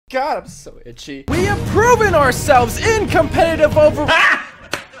God, I'm so itchy. We have proven ourselves in competitive Overwatch.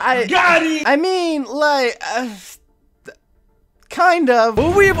 I mean, like, kind of.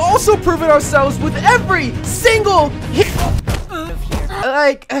 But we have also proven ourselves with every single hit.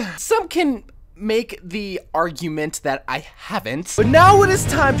 Like, some can make the argument that I haven't. But now it is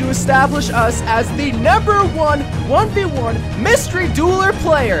time to establish us as the #1 1v1 mystery dueler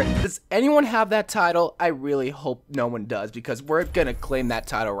player. Does anyone have that title? I really hope no one does, because we're gonna claim that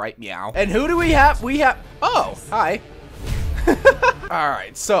title right meow. And who do we have? We have, oh, hi.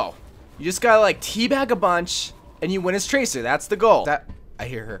 Alright, so you just gotta like teabag a bunch and you win as Tracer. That's the goal. I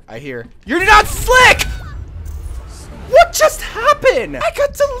hear her. I hear. You're not slick! What just happened? I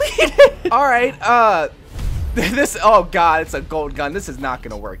got deleted. All right, this, oh God, it's a gold gun. This is not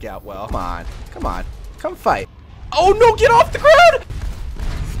gonna work out well. Come on, come on, come fight. Oh no, get off the ground.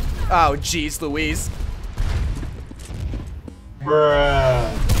 Oh geez, Louise. Bruh.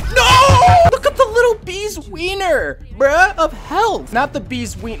 No! Look at the little bee's wiener, bruh, of health. Not the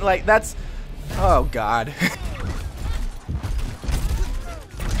bee's wiener, like that's, oh God.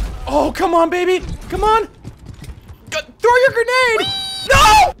 Oh, come on, baby, come on. Throw your grenade!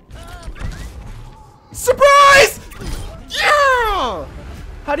 No! Surprise! Yeah!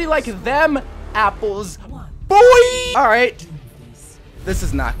 How do you like them apples, boy? All right. This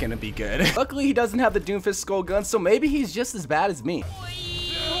is not gonna be good. Luckily, he doesn't have the Doomfist skull gun, so maybe he's just as bad as me.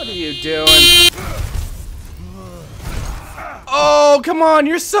 What are you doing? Oh, come on,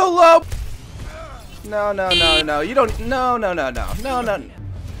 you're so low. No, no, no, no, you don't, no, no, no, no, no, no.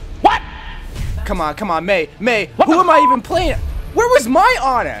 What? Come on, May, who am I even playing? Where was my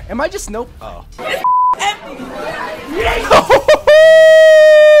honor? Am I just nope? Oh. What do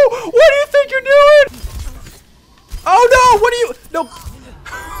you think you're doing? Oh no, what are you, no.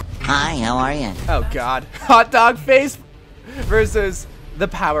 Hi, how are you? Oh God, hot dog face versus the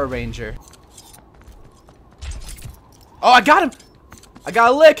Power Ranger. Oh, I got him. I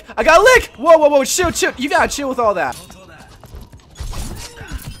got a lick. Whoa, whoa, whoa, chill. You gotta chill with all that.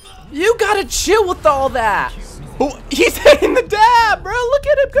 You gotta chill with all that. Oh, he's hitting the dab, bro. Look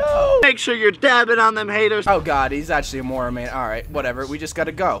at him go. Make sure you're dabbing on them haters. Oh God, he's actually a moron, man. All right, whatever. We just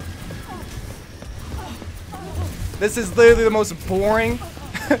gotta go. This is literally the most boring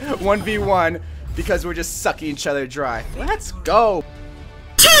 1v1 because we're just sucking each other dry. Let's go.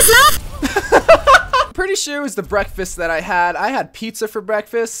 Pretty sure it was the breakfast that I had. I had pizza for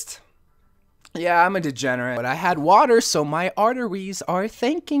breakfast. Yeah, I'm a degenerate, but I had water, so my arteries are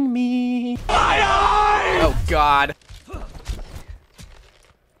thanking me. Oh God.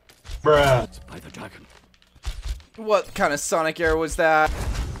 Bruh. What kind of Sonic arrow was that?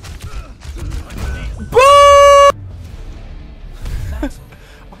 Boom!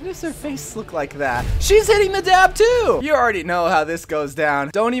 Why does her face look like that? She's hitting the dab too! You already know how this goes down.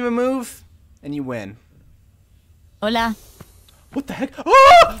 Don't even move, and you win. Hola. What the heck?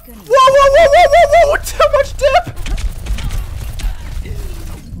 Oh! Whoa! Too much dip!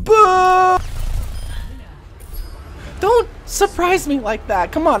 Boo! Don't surprise me like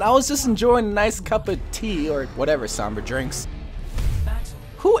that. Come on, I was just enjoying a nice cup of tea or whatever Sombra drinks.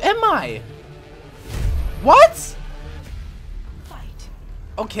 Who am I? What?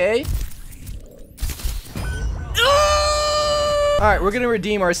 Okay. Alright, we're gonna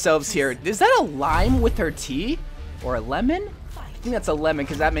redeem ourselves here. Is that a lime with her tea? Or a lemon? I think that's a lemon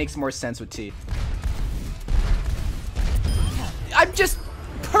because that makes more sense with tea. I'm just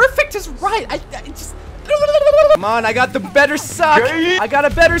perfect is right. I just come on, I got the better suck. I got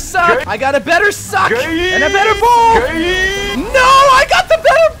a better suck. I got a better suck and a better ball. No, I got the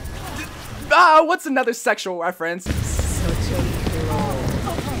better. What's another sexual reference?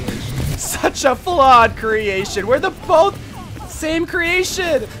 Such a flawed creation. We're the both same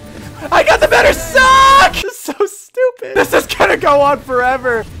creation. I got the better suck! This is so stupid. This is gonna go on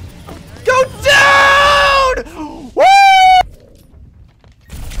forever. Go down! Woo!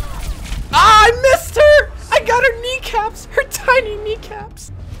 Ah, I missed her! I got her kneecaps, her tiny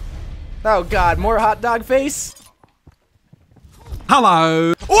kneecaps. Oh God, more hot dog face.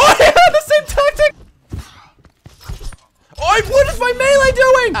 Hello. Oh, I had the same tactic. Oh, what is my melee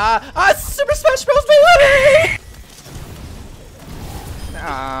doing? Super Smash Bros. Melee!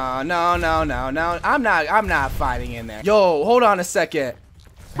 No. I'm not fighting in there. Yo, hold on a second.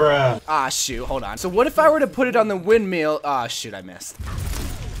 Bruh. Ah, shoot, hold on. So what if I were to put it on the windmill? Ah, shoot, I missed.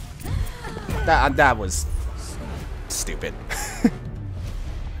 That was stupid.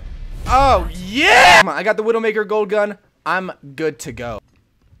 Oh, yeah! Come on, I got the Widowmaker gold gun. I'm good to go.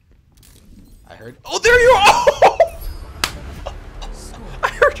 I heard. Oh, there you are! Oh! I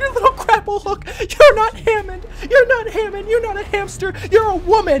heard your little grapple hook. You're not Hammond. You're not Hammond. You're not a hamster. You're a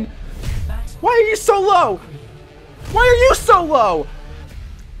woman. Why are you so low? Why are you so low?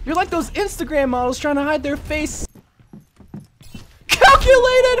 You're like those Instagram models trying to hide their face.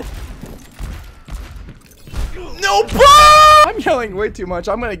 Calculated. No, I'm yelling way too much.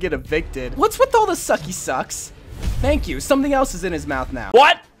 I'm gonna get evicted. What's with all the sucky sucks? Thank you. Something else is in his mouth now.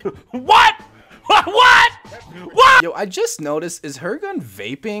 What? What? What? What? Yo, I just noticed, is her gun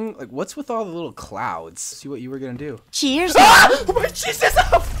vaping? Like, what's with all the little clouds? See what you were gonna do. Cheers. Ah! Oh my Jesus!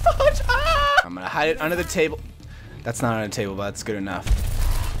 Oh, fudge! Ah! I'm gonna hide it under the table. That's not on the table, but that's good enough.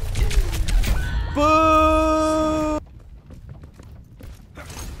 Boo!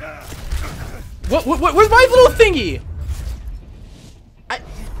 What, where's my little thingy?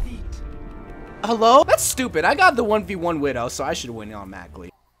 Hello? That's stupid. I got the 1v1 Widow, so I should win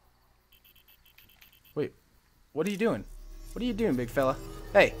automatically. Wait, what are you doing? What are you doing, big fella?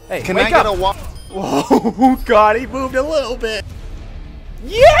 Hey, Can wake I get up. a walk? Whoa, God, he moved a little bit.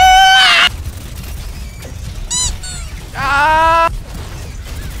 Yeah!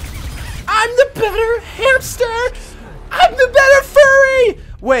 I'm the better hamster! I'm the better furry!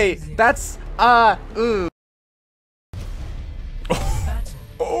 Wait, that's, ooh.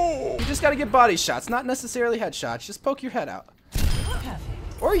 Oh. You just gotta get body shots, not necessarily headshots. Just poke your head out.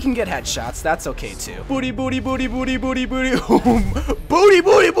 Or you can get headshots, that's okay too. Booty, booty, booty, booty, booty, booty. Booty, booty,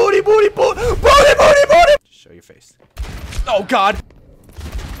 booty, booty, booty, booty, booty, booty. Show your face. Oh, God.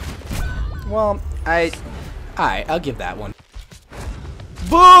 Well, alright, I'll give that one.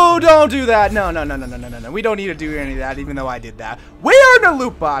 Boo, don't do that. No. We don't need to do any of that, even though I did that. We are in a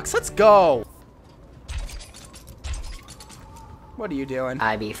loot box. Let's go. What are you doing?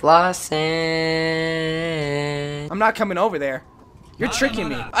 I be flossing. I'm not coming over there. You're tricking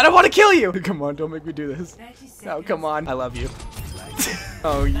me. I don't want to kill you. Come on, don't make me do this. No, come on. I love you.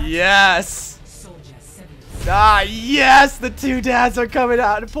 Oh, yes. Ah, yes. The two dads are coming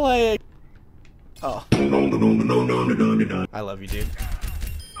out and playing. Oh. I love you, dude.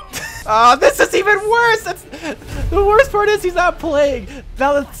 Oh, this is even worse. That's the worst part is he's not playing.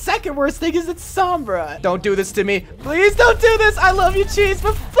 Now the second worst thing is it's Sombra. Don't do this to me. Please don't do this. I love you, Cheese,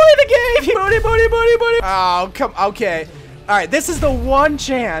 but play the game. Booty, booty, booty, booty. Oh, come. Okay. All right. This is the one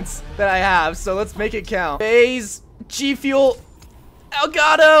chance that I have, so let's make it count. Phase, G Fuel,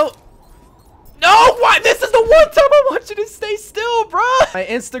 Elgato. No, why? This is the one time I want you to stay still, bro. My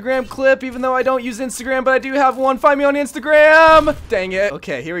Instagram clip, even though I don't use Instagram, but I do have one. Find me on Instagram. Dang it.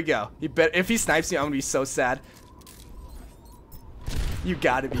 Okay, here we go. You bet. If he snipes me, I'm gonna be so sad. You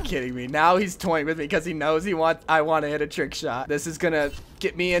gotta be kidding me. Now he's toying with me because he knows I want to hit a trick shot. This is gonna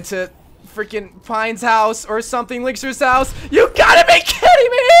get me into freaking Pine's house or something. Lixer's house. You gotta be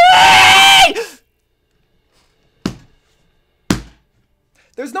kidding me!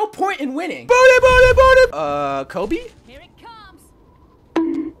 There's no point in winning. Booty, booty, booty. Kobe? Here it comes.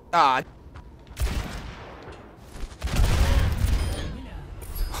 Ah.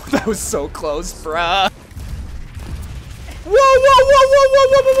 That was so close, bruh. Whoa, whoa, whoa, whoa, whoa,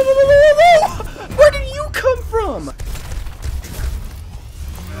 whoa, whoa, whoa, whoa, whoa. Where did you come from?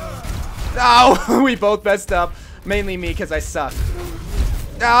 Oh, we both messed up. Mainly me, because I suck.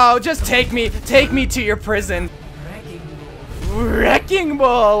 Oh, just take me to your prison. Wrecking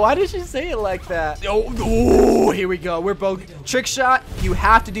ball. Why did you say it like that? Oh, here we go. We're both trick shot. You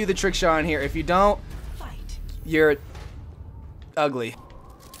have to do the trick shot on here. If you don't, you're ugly.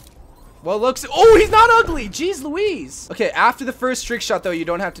 Well, looks. Oh, he's not ugly. Jeez Louise. Okay, after the first trick shot though, you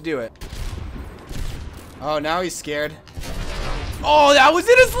don't have to do it. Oh, now he's scared. Oh, that was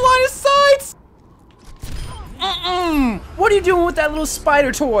in his line of sight. What are you doing with that little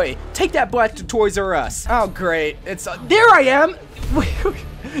spider toy? Take that back to Toys R Us. Oh, great. It's there I am.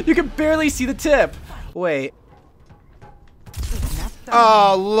 You can barely see the tip. Wait.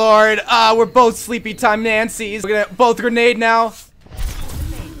 Oh, Lord. We're both sleepy time Nancy's. We're gonna both grenade now.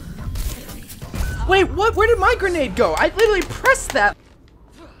 Wait, what? Where did my grenade go? I literally pressed that.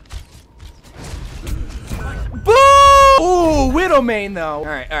 Boom! Ooh, Widowmain though. All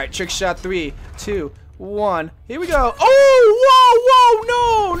right. Trick shot 3, 2, 1. Here we go. Oh,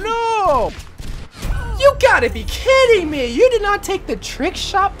 whoa, no. You gotta be kidding me. You did not take the trick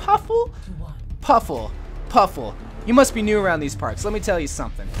shot, Puffle? Puffle. You must be new around these parts. Let me tell you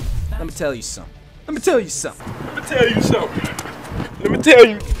something.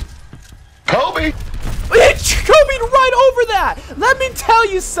 Kobe! Kobe right over that. Let me tell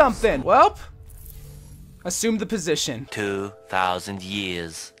you something. Well, assume the position. 2,000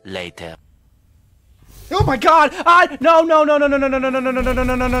 years later. Oh my God! No!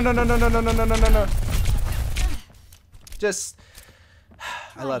 Just,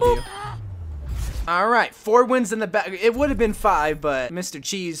 I love you. Alright, 4 wins in the back. It would have been 5, but Mr.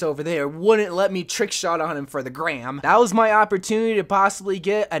 Cheese over there wouldn't let me trick shot on him for the gram. That was my opportunity to possibly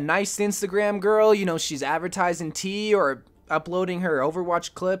get a nice Instagram girl. You know, she's advertising tea or uploading her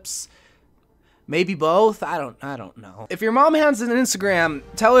Overwatch clips. Maybe both. I don't know. If your mom has an Instagram,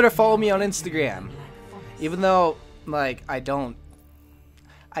 tell her to follow me on Instagram. Even though, like, I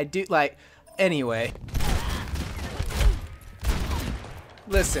do, like, anyway.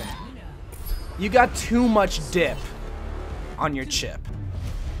 Listen. You got too much dip on your chip.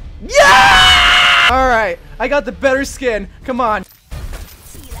 Yeah! Alright, I got the better skin. Come on.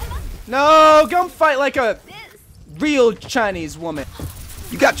 No, come fight like a real Chinese woman.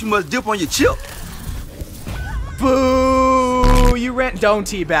 You got too much dip on your chip. Boo! You don't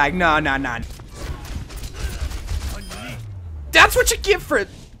teabag. No. That's what you get for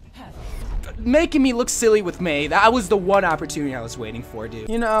making me look silly with May. That was the one opportunity I was waiting for, dude.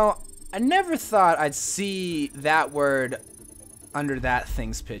 You know, I never thought I'd see that word under that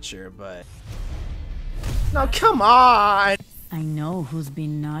thing's picture, but... No, come on! I know who's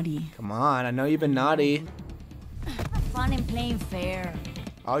been naughty. Come on, I know you've been naughty. Fun and playing fair.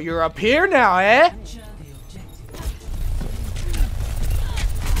 Oh, you're up here now, eh?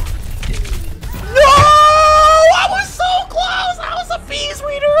 No! I was so close! I was a bee's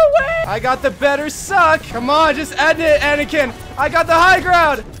weeder away! I got the better suck! Come on, just end it, Anakin! I got the high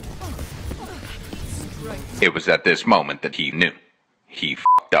ground! It was at this moment that he knew. He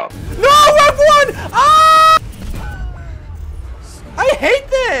f***ed up. No, I won! Ah! I hate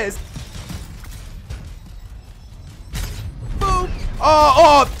this! Boom!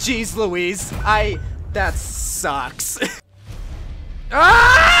 Oh, jeez Louise. That sucks.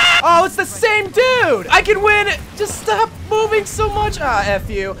 Ah! Oh, it's the same dude! I can win! Just stop moving so much! Ah, F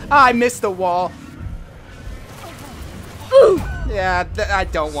you. Ah, I missed the wall. Ooh. Yeah, I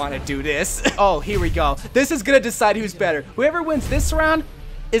don't want to do this. Oh, here we go. This is gonna decide who's better. Whoever wins this round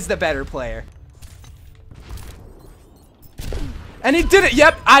is the better player. And he did it.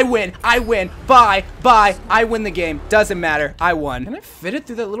 Yep, I win. Bye. I win the game. Doesn't matter. I won. Can I fit it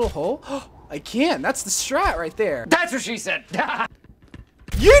through that little hole? I can. That's the strat right there. That's what she said.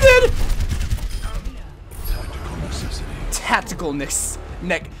 You did! Tactical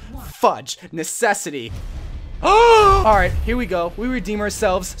fudge. Necessity. Oh! Alright, here we go. We redeem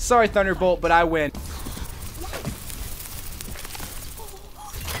ourselves. Sorry, Thunderbolt, but I win.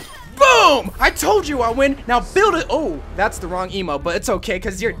 Boom! I told you I win. Now build it. Oh, that's the wrong emo, but it's okay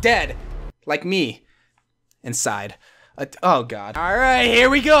because you're dead. Like me. Inside. Oh, God. Alright, here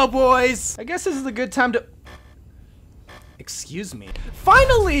we go, boys. I guess this is a good time to... Excuse me.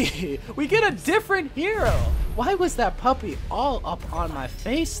 Finally! We get a different hero. Why was that puppy all up on my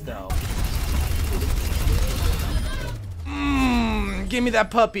face, though? Give me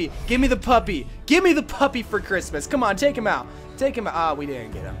that puppy. Give me the puppy. Give me the puppy for Christmas. Come on, take him out. Take him out. Ah, we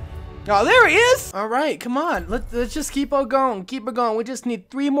didn't get him. Oh, there he is. All right, come on. Let's just keep on going. Keep it going. We just need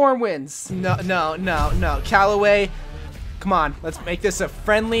 3 more wins. No. Callaway, come on. Let's make this a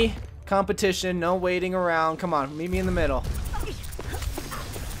friendly competition. No waiting around. Come on, meet me in the middle.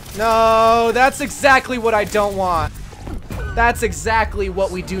 No, that's exactly what I don't want. That's exactly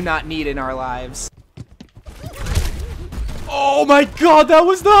what we do not need in our lives. Oh my God, that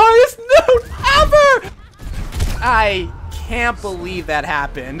was the highest note ever! I can't believe that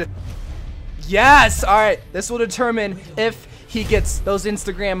happened. Yes, all right, this will determine if he gets those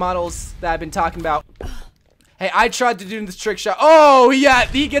Instagram models that I've been talking about. Hey, I tried to do this trick shot. Oh, yeah,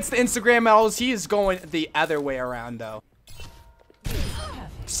 he gets the Instagram models. He is going the other way around, though.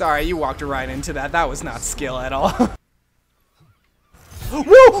 Sorry, you walked right into that. That was not skill at all.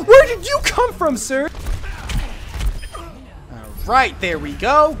 Whoa, where did you come from, sir? Right, there we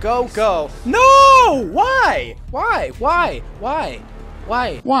go. Go. No! Why?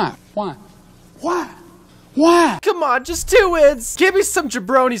 Come on, just 2 wins. Give me some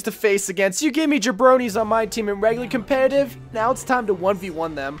jabronis to face against. You gave me jabronis on my team in regular competitive. Now it's time to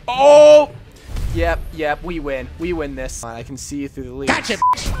 1v1 them. Oh! Yep, we win. We win this. I can see you through the leaves. Gotcha.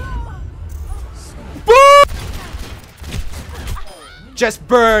 Boom! Just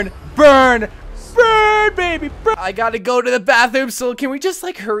burn, baby, burn. I gotta go to the bathroom, so can we just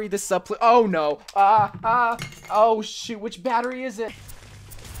like hurry this up? Oh no. Oh shoot, which battery is it?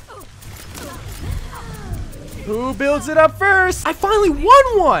 Who builds it up first? I finally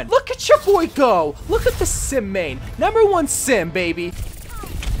won one. Look at your boy go. Look at the sim main. #1 sim, baby.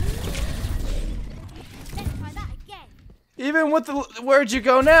 Even with the, where'd you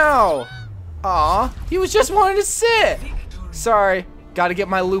go now? Aw, he was just wanting to sit. Sorry, Gotta get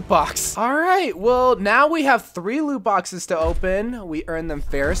my loot box. All right, well, now we have 3 loot boxes to open. We earn them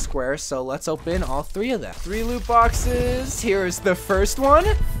fair or square, so let's open all 3 of them. 3 loot boxes. Here's the first one.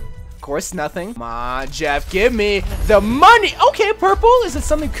 Of course, nothing. Come on, Jeff, give me the money. Okay, purple. Is it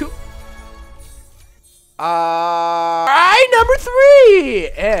something cool? All right, number 3.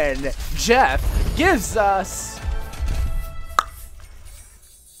 And Jeff gives us...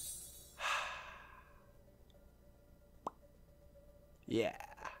 yeah.